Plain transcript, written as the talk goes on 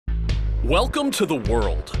Welcome to the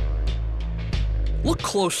world. Look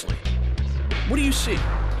closely. What do you see?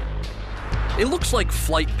 It looks like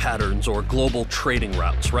flight patterns or global trading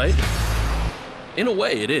routes, right? In a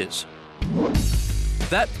way, it is.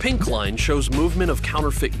 That pink line shows movement of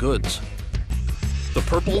counterfeit goods. The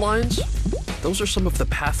purple lines, those are some of the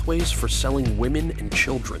pathways for selling women and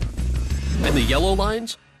children. And the yellow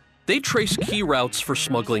lines, they trace key routes for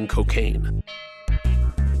smuggling cocaine.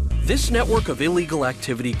 This network of illegal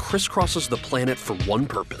activity crisscrosses the planet for one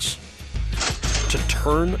purpose: to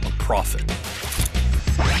turn a profit.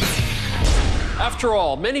 After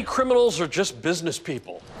all, many criminals are just business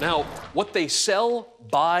people. Now, what they sell,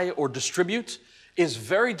 buy, or distribute is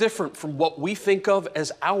very different from what we think of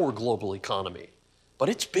as our global economy. But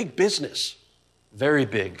it's big business, very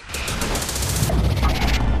big.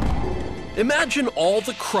 Imagine all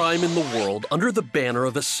the crime in the world under the banner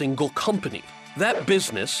of a single company. That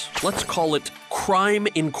business, let's call it Crime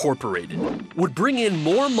Incorporated, would bring in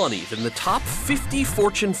more money than the top 50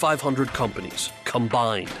 Fortune 500 companies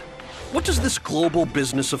combined. What does this global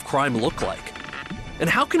business of crime look like? And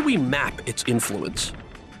how can we map its influence?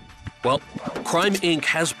 Well, Crime Inc.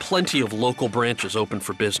 has plenty of local branches open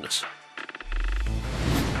for business.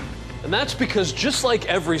 And that's because just like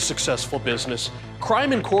every successful business,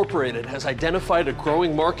 Crime Incorporated has identified a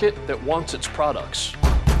growing market that wants its products.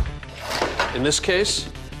 In this case,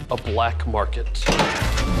 a black market.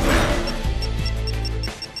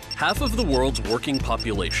 Half of the world's working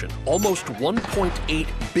population, almost 1.8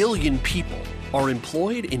 billion people, are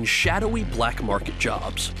employed in shadowy black market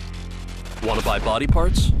jobs. Want to buy body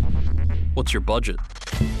parts? What's your budget?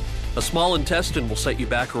 A small intestine will set you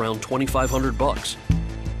back around $2,500.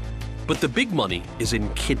 But the big money is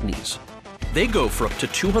in kidneys. They go for up to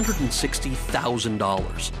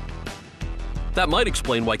 $260,000. That might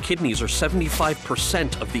explain why kidneys are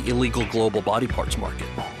 75% of the illegal global body parts market.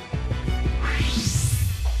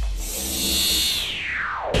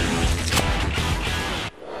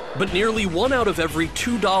 But nearly 1 out of every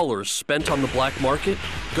 $2 spent on the black market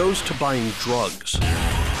goes to buying drugs.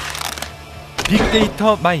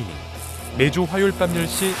 빅데이터 마이닝, 매주 화요일 밤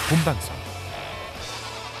 10시 본방송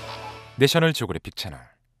내셔널지오그래픽채널.